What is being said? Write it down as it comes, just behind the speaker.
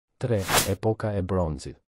3. Epoka e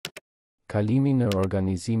bronzit. Kalimi në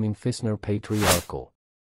organizimin FISNOR PATRIARKAL.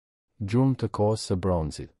 Gjurmë të kohës së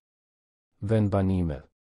bronzit. Vendbanimet.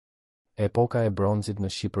 Epoka e bronzit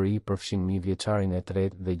në Shqipëri përfshin mijëvjeçarin e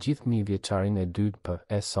tretë dhe gjithë mijëvjeçarin e dytë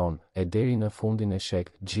p.e. e deri në fundin e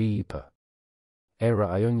shek gjip.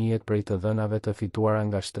 Era ajo njihet prej të dhënave të fituara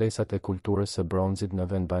nga shtresat e kulturës së bronzit në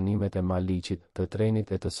vendbanimet e Maliqit, të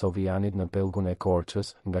Trenit e të Sovianit në pellgun e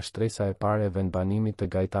Korçës, nga shtresa e parë e vendbanimit të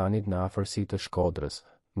Gajtanit në afërsi të Shkodrës,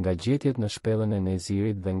 nga gjetjet në shpellën e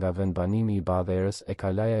Nezirit dhe nga vendbanimi i Badherës e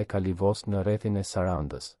Kalaja e Kalivos në rrethin e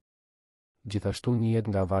Sarandës. Gjithashtu njihet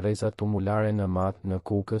nga varrezat tumulare në Mat, në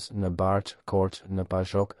Kukës, në Barç, Korçë, në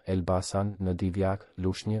Pazhok, Elbasan, në Divjak,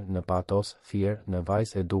 Lushnjë, në Patos, Fier, në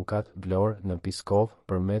Vajs e Dukat, Vlorë, në Piskov,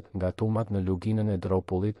 Përmet, nga tumat në luginën e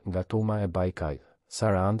Dropullit, nga tuma e Bajkajt,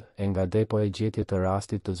 Sarand, e nga depo e gjetje të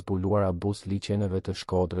rastit të zbuluara bus liçeneve të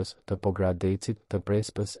Shkodrës, të Pogradecit, të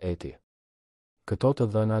Prespës eti. Këto të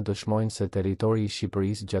dhëna dëshmojnë se territori i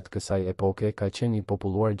Shqipërisë gjatë kësaj epoke ka qenë i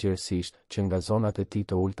populluar gjerësisht, që nga zonat e tij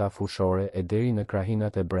të ulta fushore e deri në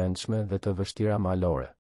krahinat e brendshme dhe të vështira malore.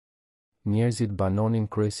 Njerëzit banonin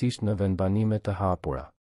kryesisht në vendbanime të hapura.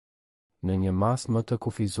 Në një mas më të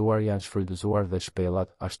kufizuar janë shfrytëzuar dhe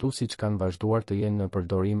shpellat, ashtu siç kanë vazhduar të jenë në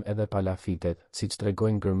përdorim edhe palafitet, siç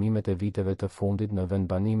tregojnë gërmimet e viteve të fundit në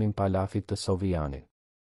vendbanimin palafit të Sovianit.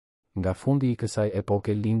 Nga fundi i kësaj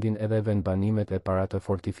epoke lindin edhe vendbanimet e para të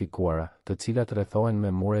fortifikuara, të cilat rrethohen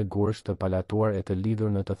me mure gurësh të palatuar e të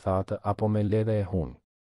lidhur në të thatë apo me ledhe e hunj.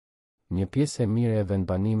 Një pjesë e mirë e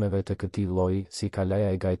vendbanimeve të këtij lloji, si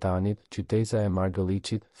Kalaja e Gajtanit, qyteza e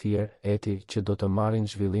Margëlliçit, Fier, eti, që do të marrin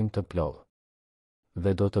zhvillim të plotë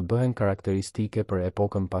dhe do të bëhen karakteristike për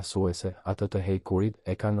epokën pasuese, atë të Hekurit,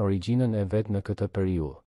 e kanë origjinën e vet në këtë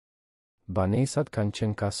periudhë. Banesat kanë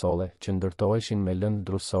qenë kasole, që ndërtoheshin me lëndë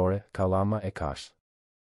drusore, kallama e kash.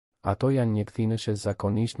 Ato janë njëkthinëshe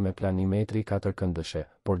zakonisht me planimetri 4 këndëshe,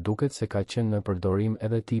 por duket se ka qenë në përdorim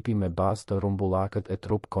edhe tipi me bazë të rumbullakët e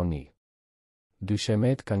trup koni.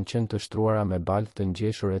 Dyshemet kanë qenë të shtruara me baltë të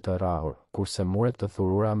ngjeshur e të rrahur, kurse muret të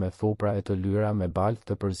thurura me thupra e të lyera me baltë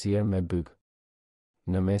të përzier me byg.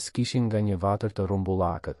 Në mes kishin nga një vatër të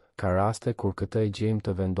rumbullakët, ka raste kur këtë e gjejmë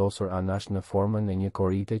të vendosur anash në formën e një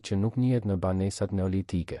korite që nuk njihet në banesat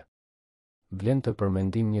neolitike. Vlen të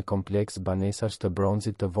përmendim një kompleks banesash të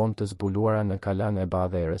bronzit të vonë të zbuluara në kalan e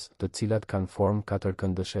Badherës, të cilat kanë formë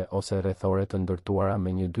katërkëndëshe ose rrethore të ndërtuara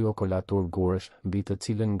me një dy okolatur gurësh, mbi të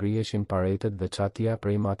cilën ngriheshin paretet dhe çatia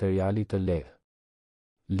prej materiali të lehtë.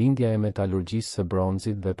 Lindja e metalurgjisë së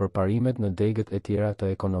bronzit dhe përparimet në degët e tjera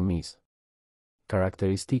të ekonomisë.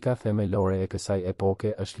 Karakteristika themelore e kësaj epoke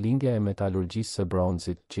është lindja e metalurgjisë së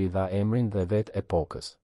bronzit, që i dha emrin dhe vet epokës.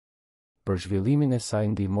 Për zhvillimin e saj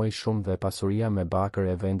ndihmoi shumë dhe pasuria me bakër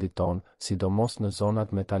e vendit tonë, sidomos në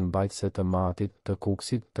zonat metalmbajtëse të Matit, të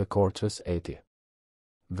Kukësit, të Korçës eti.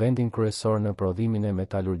 Vendin kryesor në prodhimin e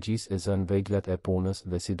metalurgjisë e zën veglat e punës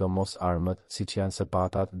dhe sidomos armët, siç janë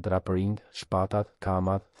sapatat, drapërinjt, shpatat,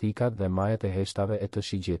 kamat, thikat dhe majet e heshtave e të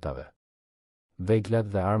shigjetave. Veglat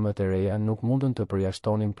dhe armët e reja nuk mundën të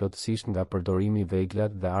përjashtonin plotësisht nga përdorimi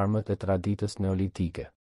veglat dhe armët e traditës neolitike.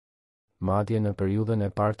 Madje në periudhën e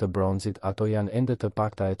parë të bronzit ato janë ende të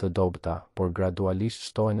pakta e të dobëta, por gradualisht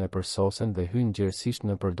shtohen e përsosen dhe hyjnë gjerësisht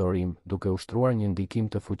në përdorim, duke ushtruar një ndikim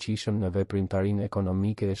të fuqishëm në veprimtarinë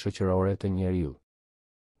ekonomike e shoqërore të njeriut.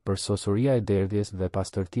 Përsosuria e derdhjes dhe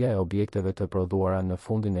pastërtia e objekteve të prodhuara në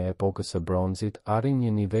fundin e epokës së bronzit arrin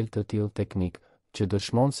një nivel të tillë teknik, që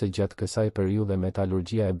dëshmon se gjatë kësaj periudhe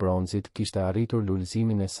metalurgjia e bronzit kishte arritur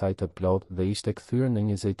lulëzimin e saj të plotë dhe ishte kthyer në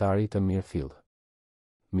një zejtari të mirëfillt.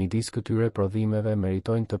 Midis këtyre prodhimeve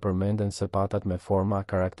meritojnë të përmenden sapatat me forma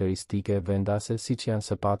karakteristike vendase siç janë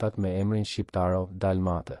sapatat me emrin shqiptaro,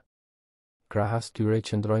 dalmate. Krahas tyre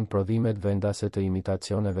qëndrojnë prodhimet vendase të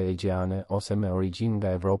imitacioneve egjeane ose me origjinë nga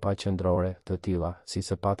Evropa qendrore, të tilla si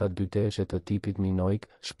sapatat dyteshe të tipit minoik,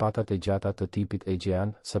 shpatat e gjata të tipit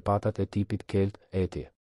egjean, sapatat e tipit kelt, eti.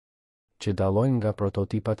 Që dallojnë nga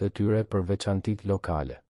prototipat e tyre për veçantitë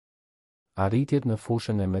lokale. Arritjet në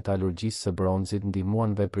fushën e metalurgjisë së bronzit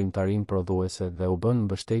ndihmuan veprimtarinë prodhuese dhe u bën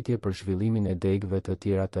mbështetje për zhvillimin e degëve të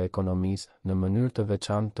tjera të ekonomisë, në mënyrë të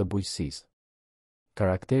veçantë të bujqësisë.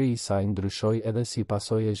 Karakteri i saj ndryshoi edhe si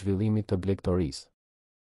pasojë e zhvillimit të blegtorisë.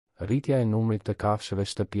 Rritja e numrit të kafshëve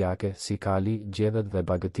shtëpiake si kali, gjedhët dhe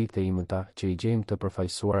bagëtitë e imëta, që i gjejmë të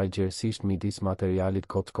përfaqësuara gjerësisht midis materialit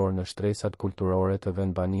kockor në shtresat kulturore të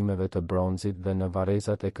vendbanimeve të bronzit dhe në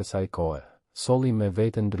varrezat e kësaj kohe, solli me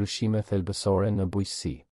vete ndryshime thelbësore në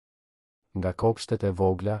bujqësi. Nga kopshtet e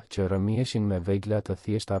vogla që rrëmieshin me vegla të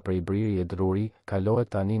thjeshta prej briri e druri, kalohet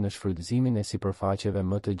tani në shfrytëzimin e sipërfaqeve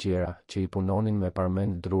më të gjera që i punonin me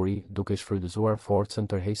parmend druri duke shfrytëzuar forcën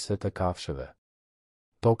tërheqëse të kafshëve.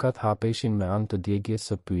 Tokat hapeshin me anë të djegjes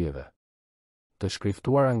së pyjeve. Të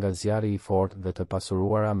shkriftuara nga zjarri i fortë dhe të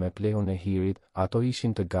pasuruara me plehun e hirit, ato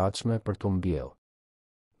ishin të gatshme për t'u mbjellë.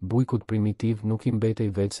 Bujkut primitiv nuk i mbetej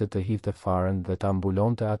veçse të hidhte farën dhe ta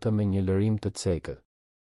mbulonte atë me një lërim të cekët.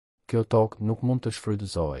 Kjo tokë nuk mund të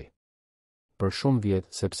shfrytëzohej për shumë vjet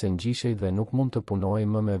sepse ngjishej dhe nuk mund të punohej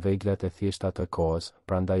më me veglat e thjeshta të kohës,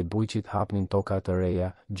 prandaj bujqit hapnin toka të reja,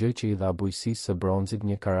 gjë që i dha bujqësisë së bronzit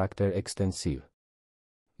një karakter ekstensiv.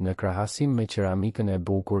 Në krahasim me qeramikën e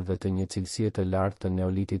bukur dhe të një cilësie të lartë të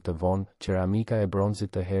neolitit të vonë, qeramika e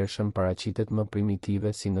bronzit të hershëm paraqitet më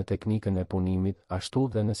primitive si në teknikën e punimit, ashtu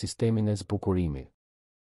dhe në sistemin e zbukurimit.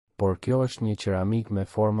 Por kjo është një qeramik me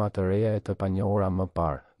forma të reja e të panjohura më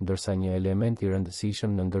parë, ndërsa një element i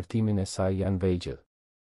rëndësishëm në ndërtimin e saj janë vegjet.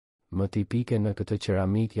 Më tipike në këtë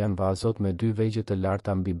qeramik janë vazot me 2 vegje të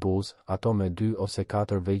larta mbi buzë, ato me 2 ose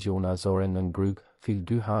 4 vegje unazore në ngryg, fil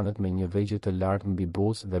 2 hanët me një vegje të lartë mbi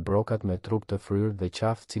buzë dhe brokat me trup të fryrë dhe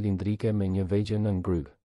qafë cilindrike me një vegje në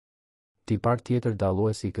ngryg. Tipar tjetër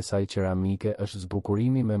dallues i kësaj qeramike është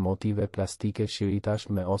zbukurimi me motive plastike shiritash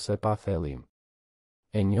me ose pa thellim.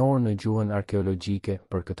 E njohur në gjuhën arkeologjike,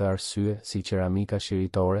 për këtë arsye, si qeramika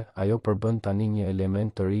shiritore, ajo përbën tani një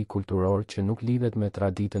element të ri kulturor që nuk lidhet me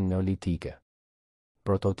traditën neolitike.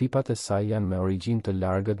 Prototipat e saj janë me origjinë të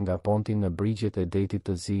largët nga ponti në brigjet e detit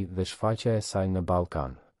të Zi dhe shfaqja e saj në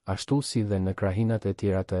Ballkan. Ashtu si dhe në krahinat e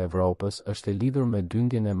tjera të Evropës, është e lidhur me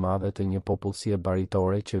dyndjen e madhe të një popullsie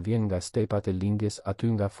baritore që vjen nga stepat e lindjes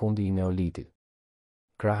aty nga fundi i neolitit.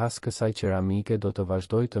 Krahas kësaj qeramike do të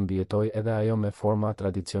vazhdoj të mbijetoj edhe ajo me forma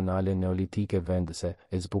tradicionale neolitike vendese,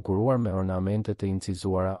 e zbukuruar me ornamente të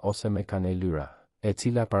incizuara ose me kanelyra, e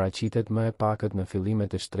cila paraqitet më e pakët në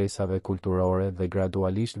fillimet e shtresave kulturore dhe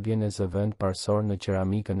gradualisht vjen e zëvend parsor në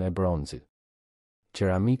qeramikën e bronzit.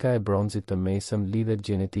 Qeramika e bronzit të mesëm lidhet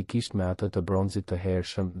gjenetikisht me atë të bronzit të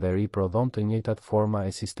hershëm dhe riprodhon të njëjtat forma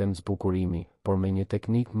e sistem zbukurimi, por me një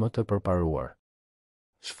teknik më të përparuar.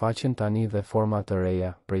 Shfaqen tani dhe forma të reja,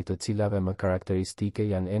 prej të cilave më karakteristike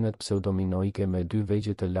janë enët pseudominoike me 2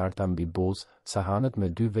 vegje të larta mbi buzë, sahanët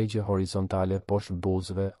me 2 vegje horizontale poshtë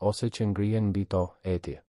buzëve ose që ngrihen mbi to,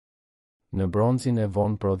 etje. Në bronzin e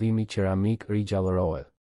vonë prodhimi qeramik rigjallërohet.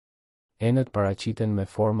 Enët paraqiten me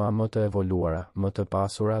forma më të evoluara, më të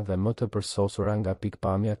pasura dhe më të përsosura nga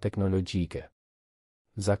pikpamja teknologjike.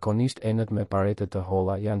 Zakonisht enët me parete të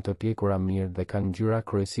holla janë të pjekura mirë dhe kanë ngjyra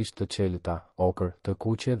kryesisht të qelëta, okër, të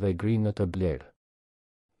kuqe dhe gri në të blerë.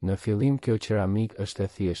 Në fillim kjo qeramik është e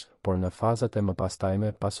thjeshtë, por në fazat e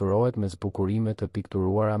mëpastajme pasurohet me zbukurime të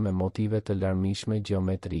pikturuara me motive të larmishme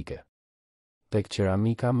gjeometrike. Tek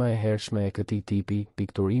qeramika më e hershme e këtij tipi,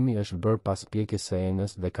 pikturimi është bërë pas pjekjes së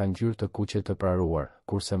enës dhe ka ngjyrë të kuqe të praruar,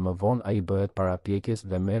 kurse më vonë ai bëhet para pjekjes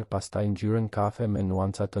dhe merr pastaj ngjyrën kafe me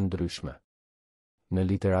nuanca të ndryshme. Në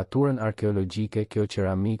literaturën arkeologjike kjo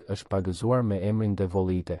qeramik është pagëzuar me emrin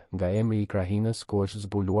devolite, nga emri i krahinës ku është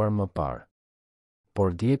zbuluar më parë.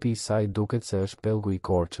 Por djepi i saj duket se është pellgu i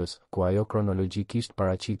Korçës, ku ajo kronologjikisht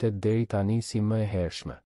paraqitet deri tani si më e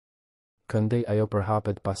hershme. Këndej ajo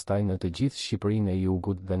përhapet pastaj në të gjithë Shqipërinë e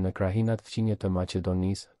Jugut dhe në krahinat fqinje të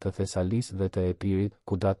Maqedonisë, të Thesalisë dhe të Epirit,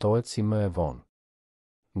 ku datohet si më e vonë.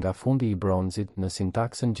 Nga fundi i bronzit, në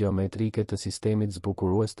sintaksën gjeometrike të sistemit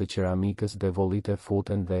zbukurues të qeramikës devolite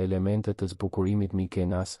futen dhe elemente të zbukurimit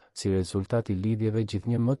mikenas, si rezultat i lidhjeve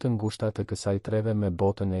gjithnjë më të ngushta të kësaj treve me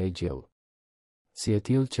botën e Egjellë. Si e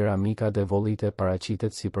tillë, qeramika devolite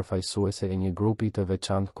paraqitet si përfaqësuese e një grupi të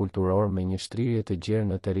veçantë kulturor me një shtrirje të gjerë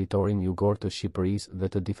në territorin jugor të Shqipërisë dhe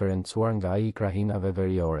të diferencuar nga ai i krahinave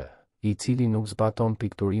veriore, i cili nuk zbaton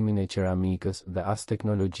pikturimin e qeramikës dhe as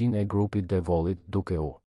teknologjinë e grupit devolit, duke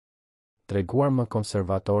u treguar më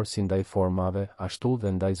konservator si ndaj formave, ashtu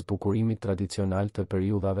dhe ndaj zbukurimit tradicional të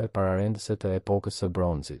periudhave pararendëse të epokës së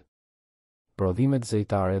bronzit. Prodhimet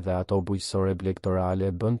zejtare dhe ato bujqësore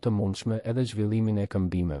blegtorale bën të mundshme edhe zhvillimin e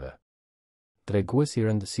këmbimeve. Tregues i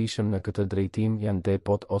rëndësishëm në këtë drejtim janë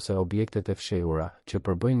depot ose objektet e fshehura, që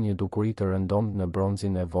përbëjnë një dukuri të rëndomt në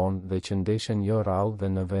bronzin e vonë dhe që ndeshen jo rrallë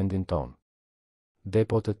dhe në vendin tonë.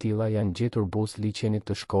 Depot të tilla janë gjetur buz liçenit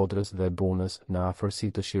të Shkodrës dhe Bunës, në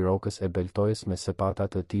afërsi të Shirokës e Beltojës me sepata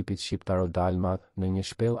të tipit shqiptaro-dalmat, në një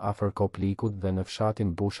shpellë afër Koplikut dhe në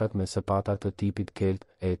fshatin Bushat me sepata të tipit Kelt,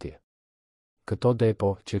 etje. Këto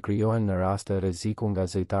depo, që krijohen në raste rreziku nga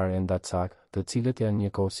zejtare endacak, të cilët janë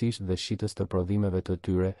njëkohësisht dhe shitës të prodhimeve të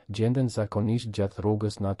tyre, gjenden zakonisht gjatë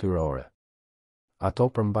rrugës natyrore. Ato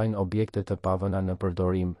përmbajnë objekte të pavëna në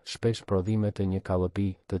përdorim, shpesh prodhime të një kallëpi,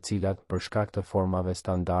 të cilat, për shkak të formave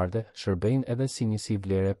standarde, shërbejnë edhe si njësi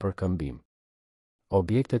vlere për këmbim.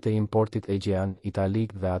 Objektet e importit egjean,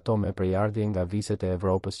 italik dhe ato me prejardhje nga viset e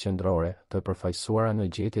Evropës qendrore, të përfaqësuara në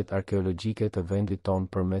gjetjet arkeologjike të vendit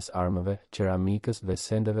tonë përmes armëve, qeramikës dhe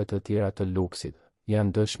sendeve të tjera të luksit,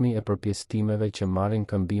 janë dëshmi e përpjesëtimeve që marrin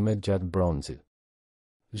këmbimet gjatë bronzit.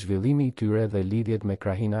 Zhvillimi i tyre dhe lidhjet me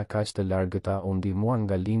krahina kaq të largëta u ndihmuan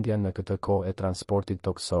nga lindja në këtë kohë e transportit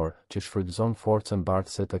toksor, që shfrytëzon forcën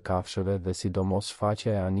bartëse të kafshëve dhe sidomos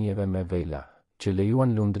shfaqja e anijeve me vela, që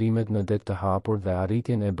lejuan lundrimet në det të hapur dhe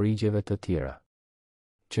arritjen e brigjeve të tjera.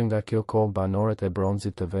 Që nga kjo kohë banorët e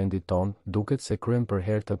bronzit të vendit tonë duket se kryen për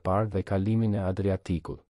herë të parë dhe kalimin e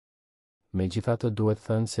Adriatikut. Megjithatë duhet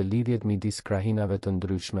thënë se lidhjet midis krahinave të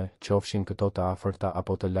ndryshme, qofshin këto të afërta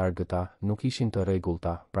apo të largëta, nuk ishin të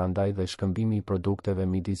rregullta, prandaj dhe shkëmbimi i produkteve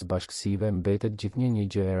midis bashkësive mbetet gjithnjë një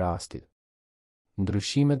gjë e rastit.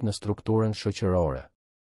 Ndryshimet në strukturën shoqërore.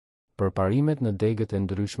 Përparimet në degët e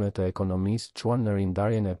ndryshme të ekonomisë çuan në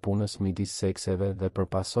rindarjen e punës midis sekseve dhe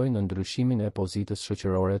përpasojnë në ndryshimin e pozitës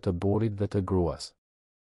shoqërore të burrit dhe të gruas.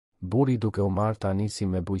 Burri duke u marrë tani si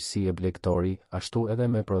me bujqësi e blegtori, ashtu edhe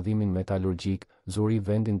me prodhimin metalurgjik, zuri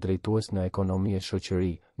vendin drejtues në ekonomi e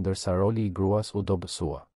shoqëri, ndërsa roli i gruas u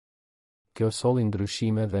dobësua. Kjo solli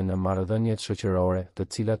ndryshime dhe në marrëdhëniet shoqërore, të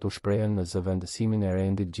cilat u shprehen në zëvendësimin e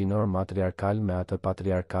rendit gjinor matriarkal me atë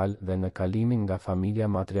patriarkal dhe në kalimin nga familja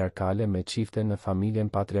matriarkale me çifte në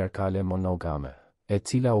familjen patriarkale monogame, e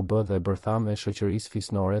cila u bë dhe bërtham e shoqërisë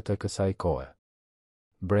fisnore të kësaj kohe.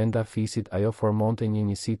 Brenda fisit ajo formonte një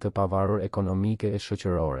njësi të pavarur ekonomike e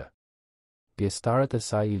shoqërore. Pjesëtarët e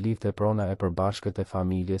saj i lidhte prona e përbashkët e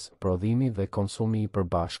familjes, prodhimi dhe konsumi i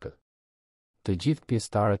përbashkët. Të gjithë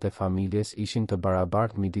pjesëtarët e familjes ishin të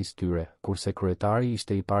barabartë midis tyre, kurse kryetari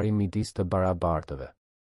ishte i pari midis të barabartëve.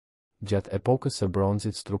 Gjatë epokës së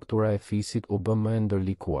bronzit struktura e fisit u bë më e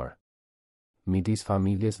ndërlikuar. Midis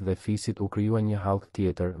familjes dhe fisit u krijua një hallk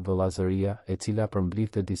tjetër, vëllazëria, e cila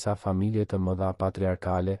përmblidhte disa familje të mëdha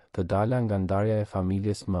patriarkale, të dala nga ndarja e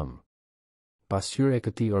familjes mëm. Pasqyrë e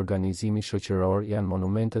këtij organizimi shoqëror janë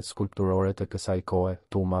monumentet skulpturore të kësaj kohe,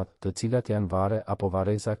 tumat, të cilat janë vare apo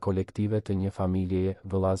vareza kolektive të një familjeje,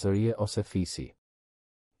 vëllazërie ose fisi.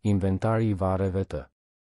 Inventari i vareve të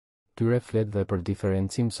tyre flet dhe për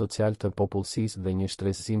diferencim social të popullsisë dhe një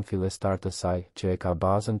shtresësim fillestar të saj, që e ka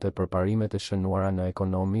bazën të përparimet e shënuara në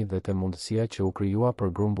ekonomi dhe të mundësia që u krijua për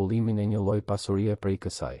grumbullimin e një lloj pasurie prej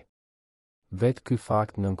kësaj. Vetë ky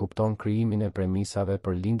fakt nënkupton krijimin e premisave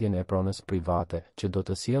për lindjen e pronës private, që do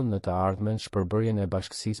të sjellë në të ardhmen shpërbërjen e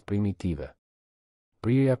bashkësisë primitive.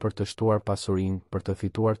 Prirja për të shtuar pasurinë, për të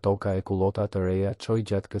fituar toka e kullota të reja çoi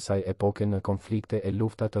gjatë kësaj epoke në konflikte e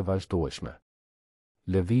lufta të vazhdueshme.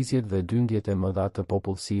 Lëvizjet dhe dyndjet e mëdha të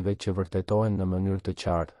popullsive që vërtetohen në mënyrë të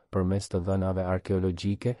qartë, përmes të dhënave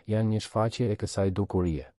arkeologjike, janë një shfaqje e kësaj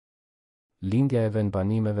dukurie. Lindja e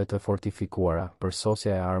vendbanimeve të fortifikuara,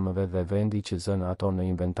 përsosja e armëve dhe vendi që zën ato në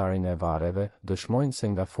inventarin e vareve, dëshmojnë se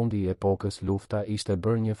nga fundi i epokës lufta ishte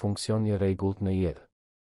bërë një funksion i rregullt në jetë.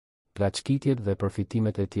 Plaçkitjet dhe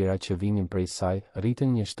përfitimet e tjera që vinin prej saj, rritën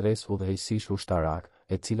një shtresë udhëheqësish ushtarak,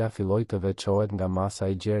 e cila filloi të veçohet nga masa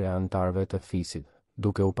e gjerë e anëtarëve të fisit,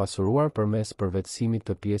 duke u pasuruar përmes përvetësimit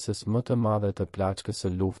të pjesës më të madhe të plaçkës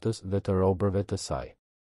së luftës dhe të robërve të saj.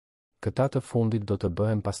 Këta të fundit do të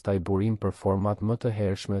bëhen pastaj burim për format më të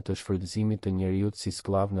hershme të shfrytëzimit të njerëzit si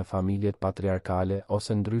sklav në familjet patriarkale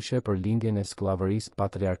ose ndryshe për lindjen e skllavërisë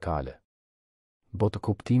patriarkale.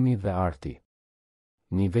 Botëkuptimi dhe arti.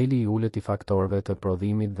 Niveli i ulët i faktorëve të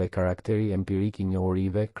prodhimit dhe karakteri empirik i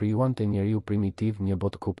njohurive krijuan te njeriu primitiv një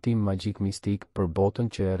botëkuptim magjik mistik për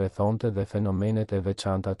botën që e rrethonte dhe fenomenet e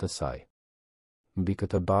veçanta të saj. Mbi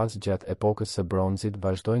këtë bazë gjatë epokës së bronzit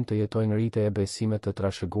vazhdojnë të jetojnë rrite e besime të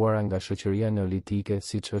trashëguara nga shoqëria neolitike,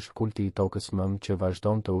 siç është kulti i tokës mëm që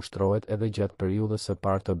vazhdon të ushtrohet edhe gjatë periudhës së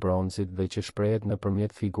parë të bronzit dhe që shprehet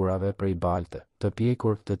nëpërmjet figurave prej balte, të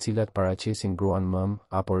pjekur, të cilat paraqesin gruan mëm,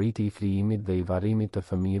 apo riti i flijimit dhe i varrimit të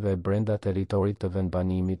fëmijëve brenda territorit të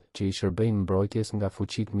vendbanimit, që i shërbejnë mbrojtjes nga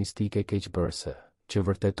fuqitë mistike keqbërëse, që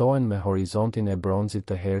vërtetohen me horizontin e bronzit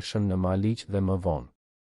të hershëm në Maliq dhe më vonë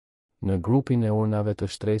në grupin e urnave të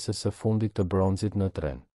shtresës së fundit të bronzit në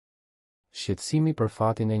tren. Shqetësimi për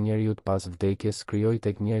fatin e njeriut pas vdekjes krijoi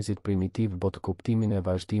tek njerëzit primitiv botëkuptimin e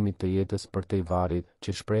vazhdimit të jetës përtej varrit,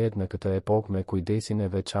 që shprehet në këtë epokë me kujdesin e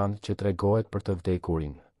veçantë që tregohet për të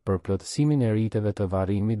vdekurin, për plotësimin e riteve të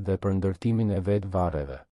varrimit dhe për ndërtimin e vetë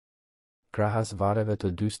varreve. Krahas varreve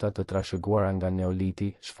të dysta të trashëguara nga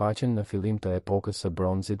neoliti, shfaqen në fillim të epokës së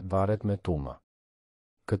bronzit varret me tuma.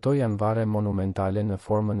 Këto janë vare monumentale në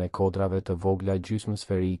formën e kodrave të vogla gjysmë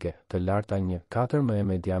sferike, të larta 1,4 m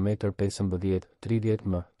me diametër 15-30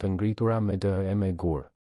 m, të ngritura me dë me gur.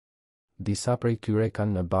 Disa prej tyre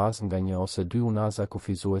kanë në bazë nga 1 ose 2 unaza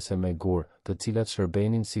kufizuese me gur, të cilat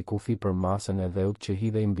shërbenin si kufi për masën e dheut që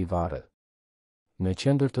hidhej mbi varet. Në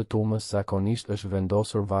qendër të tumës zakonisht është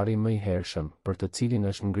vendosur vari më i hershëm, për të cilin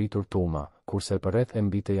është ngritur tuma, kurse përreth e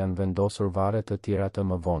mbi të janë vendosur vare të tjera të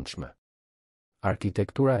mëvonshme.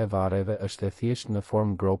 Arkitektura e vareve është e thjeshtë në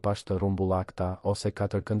formë gropash të rrumbullakta ose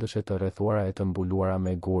katërkëndëshe të rrethuara e të mbuluara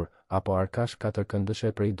me gur, apo arkash katërkëndëshe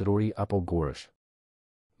prej druri apo gurësh.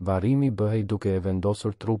 Varrimi bëhej duke e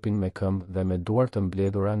vendosur trupin me këmbë dhe me duar të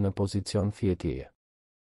mbledhura në pozicion thjetjeje.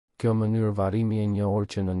 Kjo mënyrë varrimi e njohur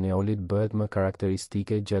që në neolit bëhet më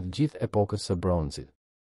karakteristike gjatë gjithë epokës së bronzit.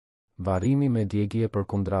 Varrimi me djegje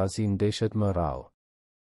përkundrazi ndeshet më rrallë.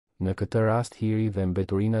 Në këtë rast hiri dhe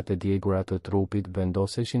mbeturinat e djegura të trupit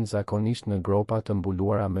vendoseshin zakonisht në gropa të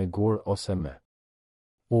mbuluara me gur ose me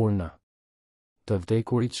urna. Të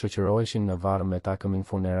vdekurit shoqëroheshin në varr me takëmin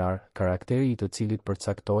funerar, karakteri i të cilit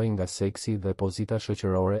përcaktohej nga seksi dhe pozita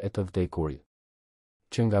shoqërore e të vdekurit.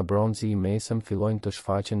 Që nga bronzi i mesëm fillojnë të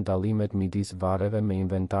shfaqen dallimet midis varreve me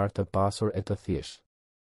inventar të pasur e të thjeshtë.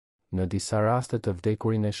 Në disa raste të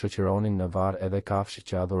vdekurin e shoqëronin në varr edhe kafshë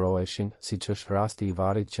që adhuroheshin, siç është rasti i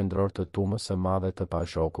varrit qendror të tumës së madhe të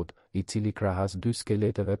pazhokut, i cili krahas 2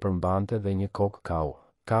 skeleteve përmbante dhe një kokë kau.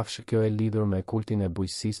 Kafshë kjo e lidhur me kultin e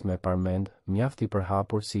bujqësisë me parmend, mjaft i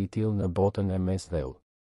përhapur si i tillë në botën e mesdheut.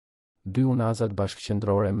 2 unazat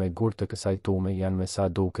bashkëqendrore me gur të kësaj tume janë me sa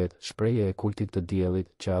duket shprehje e kultit të diellit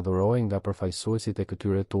që adhurohej nga përfaqësuesit e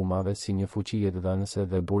këtyre tumave si një fuqi jetëdhënëse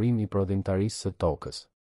dhe burim i prodhimtarisë së tokës.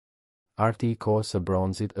 Arti i kohës së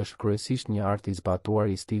bronzit është kryesisht një art i zbatuar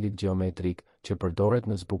i stilit gjeometrik që përdoret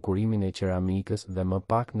në zbukurimin e qeramikës dhe më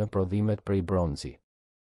pak në prodhimet prej bronzi.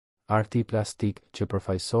 Arti plastik që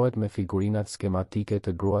përfaqësohet me figurinat skematike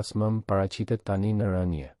të gruas më paraqitet tani në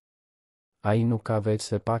rënje. Ai nuk ka veç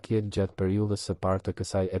se pak jetë gjatë periudhës së parë të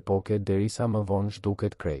kësaj epoke derisa më vonë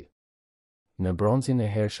zhduket krejt. Në bronzin e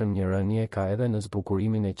hershëm një rënje ka edhe në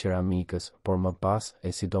zbukurimin e qeramikës, por më pas,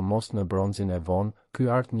 e sidomos në bronzin e vonë, ky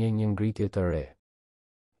art një ngritje të re.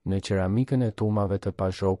 Në qeramikën e tumave të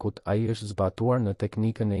pazhokut ai është zbatuar në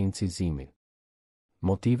teknikën e incizimit.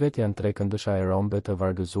 Motivet janë 3 këndësha e rombe të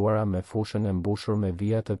vargëzuara me fushën e mbushur me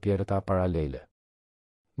vija të pjerëta paralele.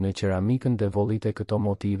 Në qeramikën devollite këto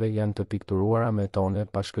motive janë të pikturuara me tonë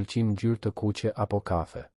pa shkëlqim ngjyrë të kuqe apo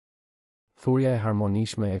kafe. Thurja e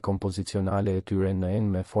harmonishme e kompozicionale e tyre në enë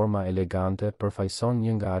me forma elegante përfaqëson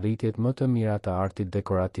një nga arritjet më të mira të artit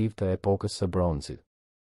dekorativ të epokës së bronzit.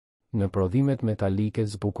 Në prodhimet metalike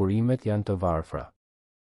zbukurimet janë të varfra.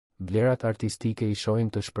 Vlerat artistike i shohim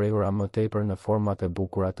të shprehura më tepër në format e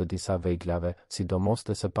bukura të disa veglave, sidomos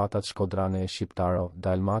të sapatat shkodrane e shqiptarëve,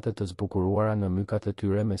 dalmate të zbukuruara në mykat e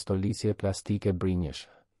tyre me stolisje plastike brinjësh,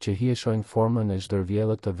 që hieshojnë formën e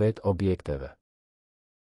zhdërvjellët të vet objekteve.